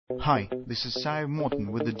Hi, this is Sive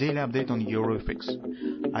Morten with the daily update on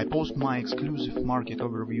EuroFX. I post my exclusive market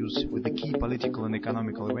overviews with the key political and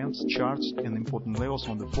economical events, charts and important levels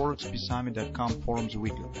on the ForexPeaceArmy.com forums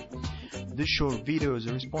weekly. This short video is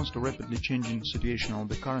a response to rapidly changing situation on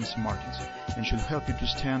the currency markets and should help you to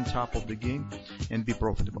stay on top of the game and be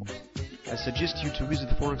profitable. I suggest you to visit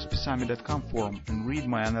ForexPeaceArmy.com forum and read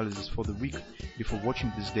my analysis for the week before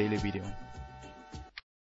watching this daily video.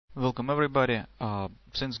 Welcome everybody.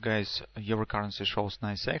 Since guys euro currency shows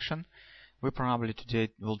nice action, we probably today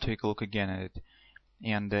will take a look again at it.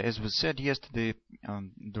 And as we said yesterday,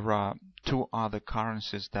 there are two other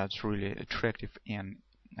currencies that's really attractive and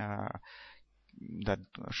that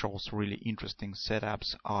shows really interesting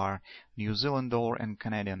setups are New Zealand dollar and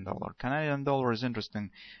Canadian dollar. Canadian dollar is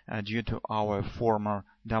interesting due to our former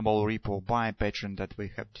double repo buy pattern that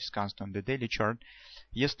we have discussed on the daily chart.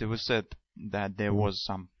 Yesterday we said that there was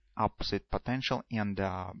some upside potential and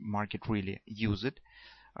market really use it.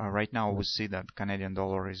 Right now we see that Canadian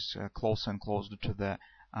dollar is closer and closer to the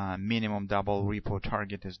minimum double repo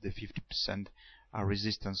target as the 50%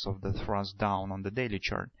 resistance of the thrust down on the daily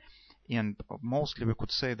chart. And mostly we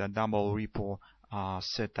could say that double repo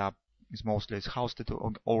setup is mostly housed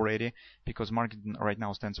already because market right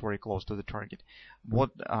now stands very close to the target. What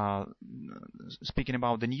speaking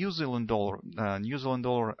about the New Zealand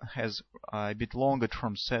dollar has a bit longer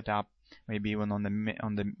term setup, maybe even on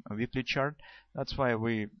the weekly chart. That's why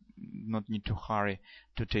we not need to hurry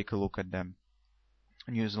to take a look at the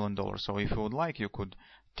New Zealand dollar. So if you would like, you could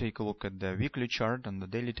take a look at the weekly chart and the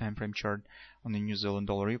daily time frame chart on the New Zealand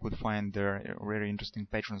dollar. You could find there very interesting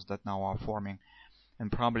patterns that now are forming. And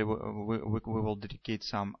probably we will dedicate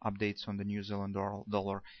some updates on the New Zealand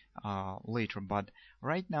dollar later. But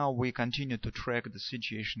right now we continue to track the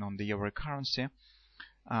situation on the euro currency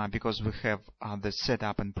because we have the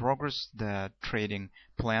setup in progress, the trading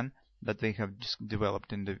plan that we have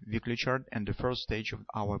developed in the weekly chart, and the first stage of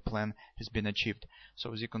our plan has been achieved.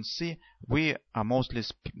 So as you can see, we mostly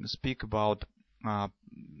speak about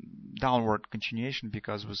downward continuation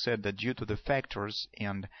because we said that due to the factors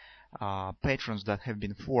and patterns that have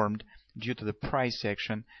been formed due to the price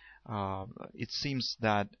action, it seems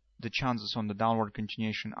that the chances on the downward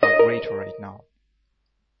continuation are greater right now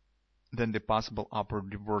than the possible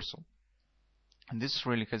upward reversal. And this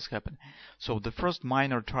really has happened. So the first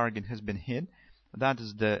minor target has been hit. That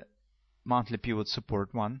is the monthly pivot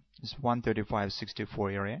support one. It's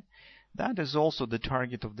 135.64 area. That is also the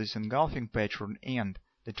target of this engulfing pattern and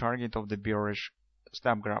the target of the bearish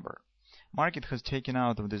stop grabber. Market has taken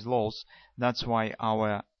out of these lows. That's why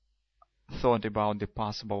our thought about the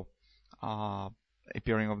possible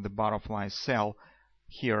appearing of the butterfly sell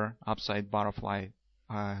here, upside butterfly,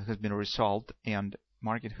 has been resolved and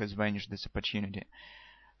market has vanished this opportunity.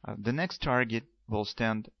 The next target will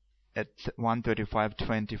stand at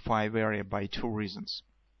 135.25 area by two reasons.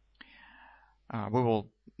 We will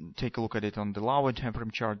take a look at it on the lower time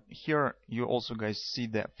frame chart. Here you also guys see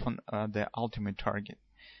the ultimate target.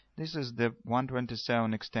 This is the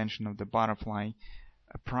 127 extension of the butterfly,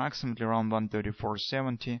 approximately around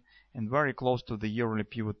 134.70 and very close to the yearly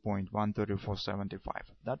pivot point 134.75.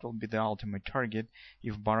 That will be the ultimate target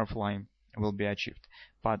if butterfly will be achieved.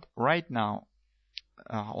 But right now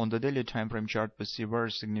on the daily time frame chart we see a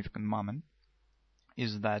very significant moment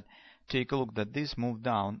is that take a look that this move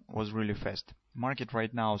down was really fast. Market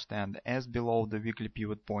right now stands as below the weekly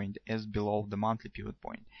pivot point as below the monthly pivot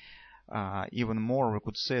point. Even more, we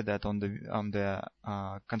could say that on the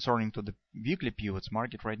concerning to the weekly pivots,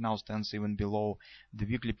 market right now stands even below the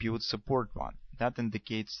weekly pivot support one. That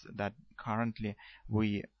indicates that currently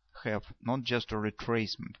we have not just a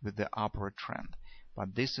retracement with the upward trend,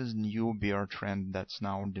 but this is new bear trend that's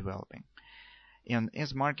now developing. And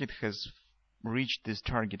as market has reached this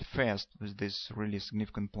target fast with this really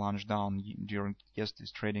significant plunge down during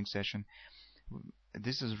yesterday's trading session,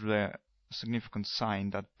 this is the significant sign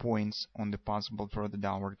that points on the possible further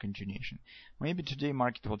downward continuation. Maybe today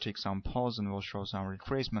market will take some pause and will show some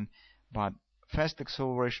retracement, but fast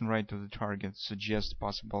acceleration right to the target suggests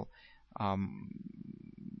possible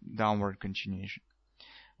downward continuation.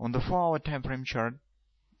 On the 4-hour time frame chart,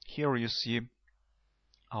 here you see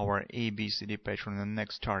our ABCD pattern and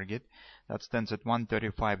next target that stands at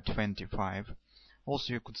 135.25.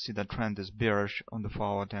 Also you could see the trend is bearish on the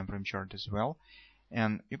 4-hour time frame chart as well.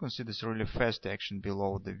 And you can see this really fast action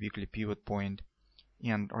below the weekly pivot point,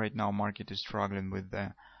 and right now market is struggling with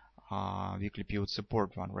the weekly pivot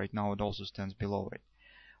support one. Right now it also stands below it.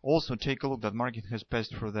 Also take a look that market has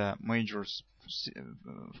passed through the major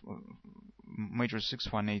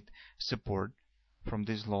 618 support from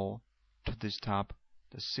this low to this top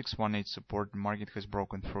the 618 support. The market has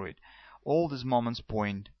broken through it. All these moments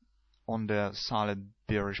point on the solid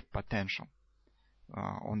bearish potential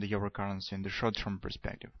on the euro currency in the short-term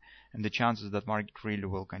perspective, and the chances that market really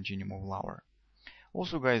will continue move lower.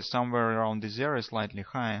 Also, guys, somewhere around this area, slightly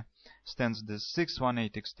higher, stands the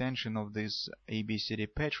 618 extension of this ABCD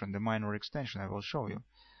pattern, the minor extension. I will show you.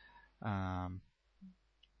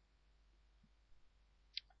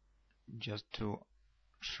 Just to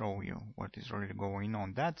show you what is really going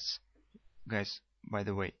on. That's, guys, by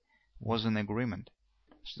the way, was an agreement.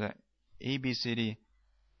 So the ABCD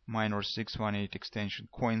minor 618 extension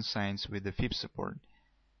coincides with the fib support.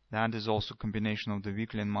 That is also a combination of the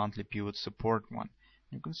weekly and monthly pivot support one.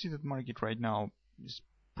 You can see that market right now is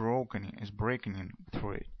breaking in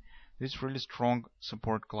through it. This really strong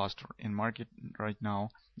support cluster in market right now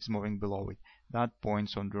is moving below it. That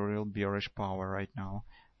points on the real bearish power right now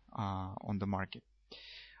on the market.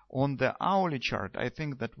 On the hourly chart, I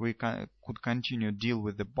think that we could continue deal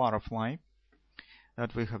with the butterfly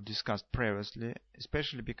that we have discussed previously,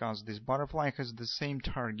 especially because this butterfly has the same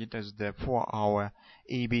target as the 4-hour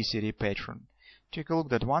ABCD pattern. Take a look,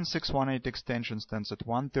 that 1618 extension stands at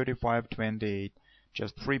 135.28,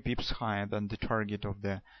 just 3 pips higher than the target of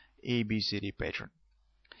the ABCD pattern.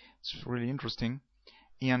 It's really interesting.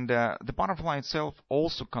 And the butterfly itself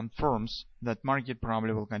also confirms that market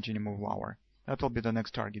probably will continue move lower. That will be the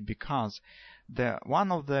next target, because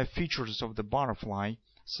one of the features of the butterfly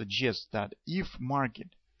suggests that if market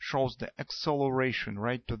shows the acceleration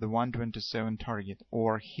right to the 127 target,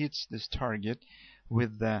 or hits this target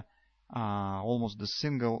with the almost the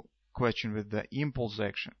single question with the impulse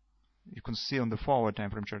action, you can see on the forward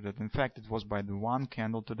time frame chart that in fact it was by the one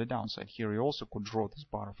candle to the downside. Here you also could draw this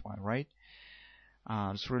butterfly, right?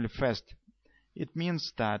 It's really fast. It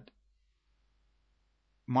means that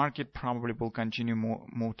market probably will continue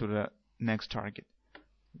move to the next target,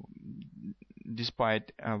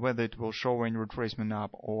 despite whether it will show any retracement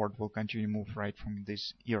up or it will continue move right from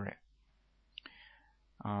this area.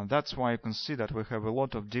 That's why you can see that we have a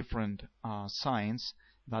lot of different signs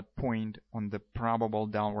that point on the probable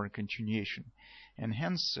downward continuation, and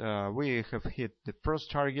hence we have hit the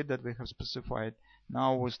first target that we have specified.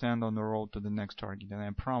 Now we stand on the road to the next target,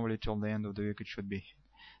 and probably till the end of the week it should be hit.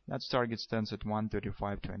 That target stands at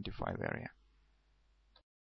 135.25 area.